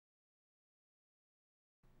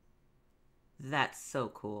That's so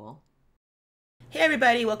cool. Hey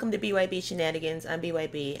everybody, welcome to BYB Shenanigans. I'm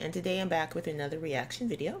BYB, and today I'm back with another reaction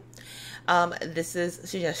video. This is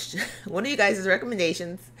suggestion one of you guys'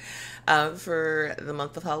 recommendations for the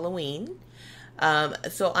month of Halloween.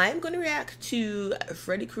 So I'm going to react to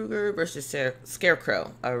Freddy Krueger versus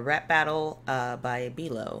Scarecrow, a rap battle by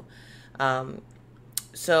Bilo.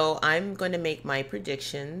 So I'm going to make my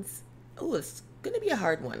predictions. Oh, it's going to be a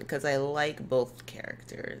hard one because I like both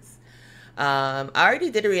characters. I already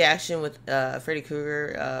did a reaction with Freddy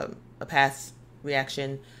Krueger, a past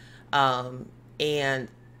reaction, and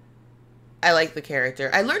I like the character.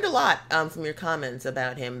 I learned a lot from your comments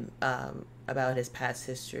about him, about his past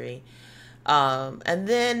history. And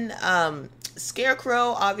then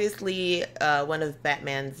Scarecrow, obviously one of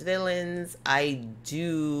Batman's villains. I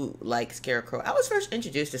do like Scarecrow. I was first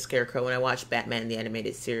introduced to Scarecrow when I watched Batman the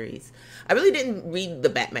Animated Series. I really didn't read the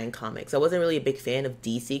Batman comics. I wasn't really a big fan of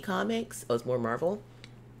DC comics. I was more Marvel.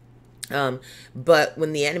 But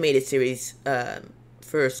when the animated series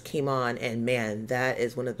first came on, and man, that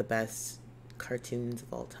is one of the best cartoons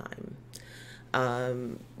of all time.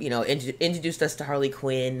 You know, introduced us to Harley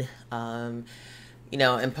Quinn, you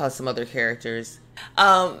know, and plus some other characters.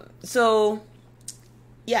 So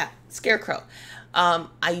yeah, Scarecrow.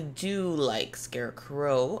 I do like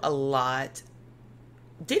Scarecrow a lot.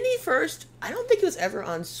 Didn't he first? I don't think he was ever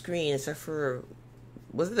on screen except for,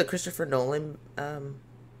 was it the Christopher Nolan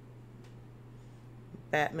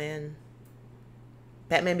Batman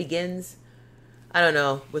Begins? I don't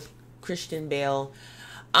know, with Christian Bale.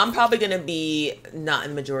 I'm probably going to be not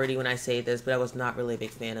in the majority when I say this, but I was not really a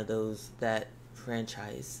big fan of that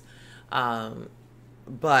franchise.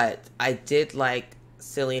 But I did like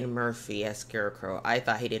Cillian Murphy as Scarecrow. I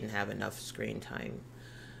thought he didn't have enough screen time.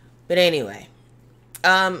 But anyway,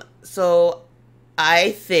 so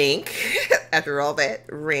I think, after all that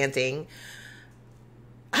ranting,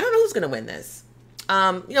 I don't know who's going to win this.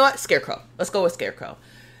 You know what? Scarecrow. Let's go with Scarecrow.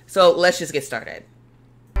 So let's just get started.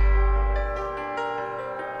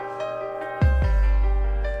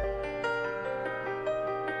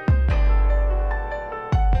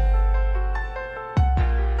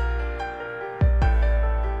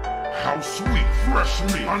 How sweet, fresh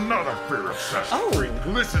meat, another fear obsessed freak.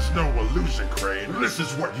 This is no illusion, Crane. This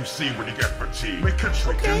is what you see when you get fatigued. Make it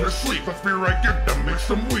trick in their sleep. The fear I give them makes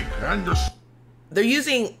them weak. And they're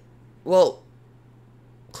using, well,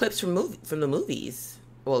 clips from the movies.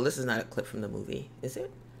 Well, this is not a clip from the movie, is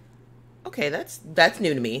it? Okay, that's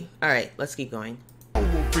new to me. All right, let's keep going.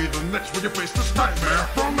 Will be the next when you face this nightmare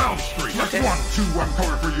from Elm Street. Like 1, 2, I'm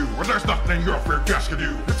coming for you, and there's nothing your fear gas can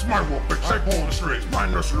do. It's my wolf, bitch, I pull the strings. My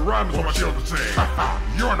nursery rhyme is what my children say. Haha,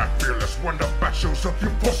 you're not fearless when the bat shows up, you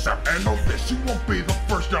push up. And know this, you won't be the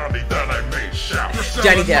first Johnny that I made shout.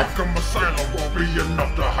 Johnny Depp. From asylum won't be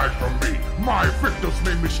enough to hide from me. My victims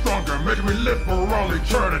made me stronger, making me live for all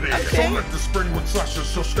eternity. So let the spring with Sasha,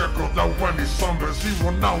 so Scarecrow that when he slumbers, he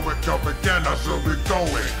will now wake up again as he'll be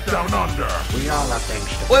going down under. We all have things to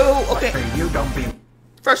do. Wait, okay. You don't be.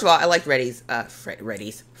 First of all, I like Freddy's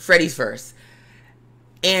verse.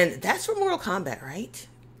 And that's from Mortal Kombat, right?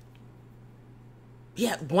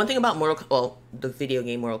 Yeah, one thing about the video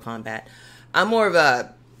game Mortal Kombat, I'm more of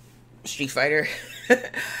a Street Fighter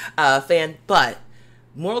fan, but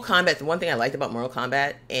Mortal Kombat, the one thing I liked about Mortal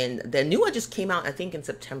Kombat, and the new one just came out, I think, in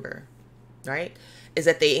September, right? Is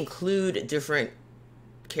that they include different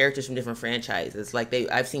characters from different franchises. Like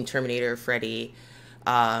I've seen Terminator, Freddy.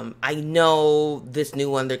 I know this new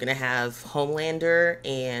one, they're going to have Homelander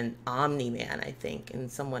and Omni-Man, I think,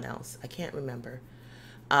 and someone else. I can't remember.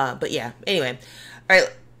 But yeah, anyway. All right,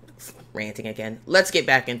 ranting again. Let's get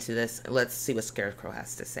back into this. Let's see what Scarecrow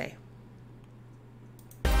has to say.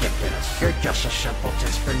 You're just a simpleton,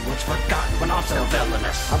 spring words forgotten when I'm still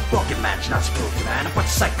villainous. A boogeyman's not spooky, man, but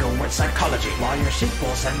psycho with psychology. While your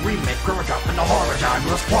sequels and remake grow up in the horror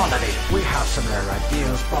genre's quality. We have similar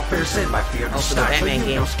ideals, but fears in my fear. Also the Batman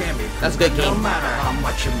game. That's a good game. No matter how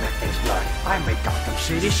much you make things bloody, I make Gotham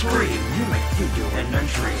City scream. You make you do in a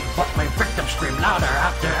dream. But my victims scream louder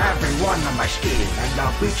after every one of my schemes. And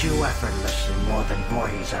I'll beat you effortlessly more than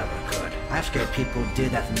boys ever could. I've scared people to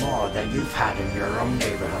death more than you've had in your own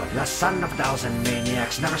neighborhood. The son of 1,000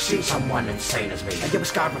 maniacs never seen someone insane as me. And you were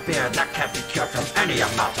scarred with fear that can't be cured from any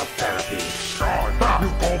amount of therapy.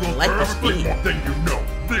 You call them like the speed. One thing you know,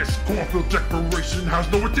 This cornfield declaration has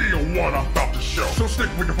no idea what I'm about to show. So stick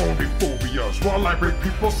with your phony phobias while I break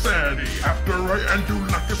people's sanity. After I end you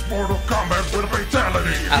like it's Mortal Kombat with a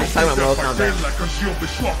fatality. I was talking about Mortal Kombat. Cause you'll be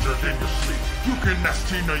slaughtered in your sleep. You can ask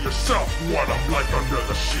Tina yourself what I'm like under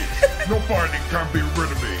the sheets. No fighting can be rid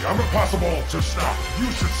of me. I'm impossible to stop. You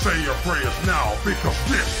should say your prayers now because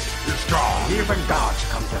this is God. Even gods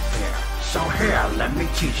come to fear. So here, let me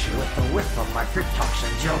teach you. With the whiff of my fear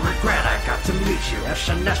toxins, you'll regret I got to meet you. If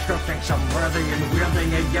Sinestro thinks I'm worthy in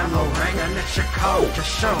wielding a yellow ring, and it's a code to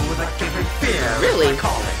show that giving fear. Really? I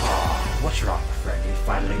call it. Oh, what's wrong, Freddy?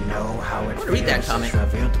 Finally know how it feels. Read that comment. It's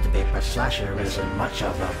revealed that the paper slasher isn't much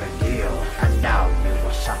of a big deal. And now you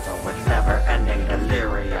will suffer with never-ending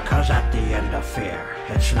delirium. Cause at the end of fear,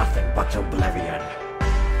 it's nothing but oblivion.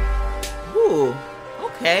 Ooh,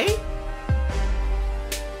 okay.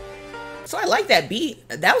 So I like that beat.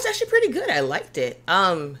 That was actually pretty good. I liked it.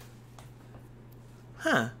 I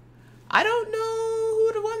don't know who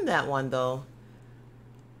would have won that one though.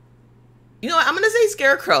 You know what? I'm gonna say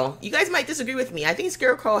Scarecrow. You guys might disagree with me. I think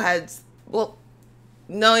Scarecrow has, well,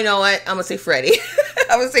 no, you know what? I'm gonna say Freddy.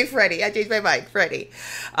 I'm gonna say Freddy. I changed my mind. Freddy.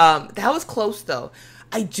 That was close though.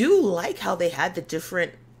 I do like how they had the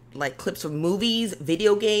different like clips from movies,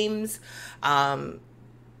 video games.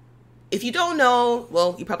 If you don't know,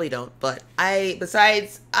 well, you probably don't, but I'm a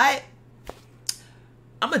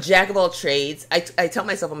jack of all trades. I tell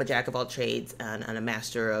myself I'm a jack of all trades and a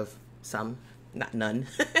master of some, not none.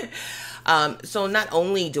 So not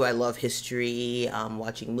only do I love history,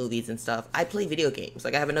 watching movies and stuff, I play video games.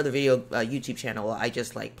 Like I have another video YouTube channel where I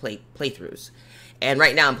just like play playthroughs. And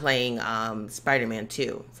right now I'm playing Spider-Man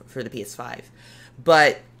 2 for the PS5.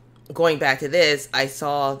 But going back to this, I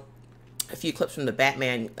saw a few clips from the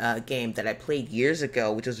Batman game that I played years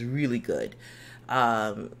ago, which was really good.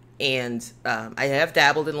 I have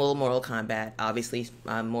dabbled in a little Mortal Kombat. Obviously,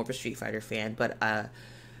 I'm more of a Street Fighter fan, but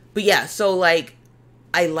yeah. So like,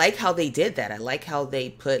 I like how they did that. I like how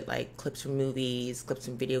they put like clips from movies, clips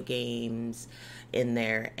from video games in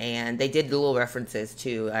there, and they did the little references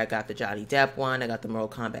too. I got the Johnny Depp one. I got the Mortal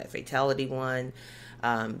Kombat Fatality one.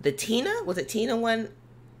 The Tina, was it Tina one?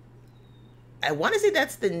 I want to say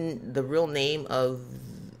that's the real name of,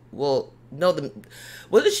 well, no,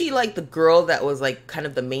 wasn't she like the girl that was like kind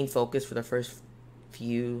of the main focus for the first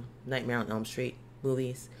few Nightmare on Elm Street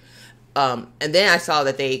movies? And then I saw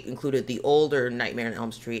that they included the older Nightmare on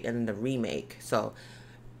Elm Street and the remake. So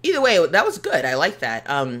either way, that was good. I like that.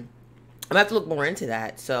 I'm gonna have to look more into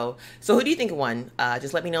that. So who do you think won?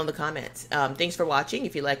 Just let me know in the comments. Thanks for watching.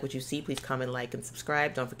 If you like what you see, please comment, like, and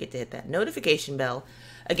subscribe. Don't forget to hit that notification bell.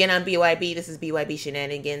 Again, I'm BYB. This is BYB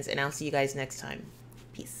Shenanigans, and I'll see you guys next time.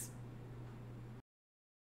 Peace.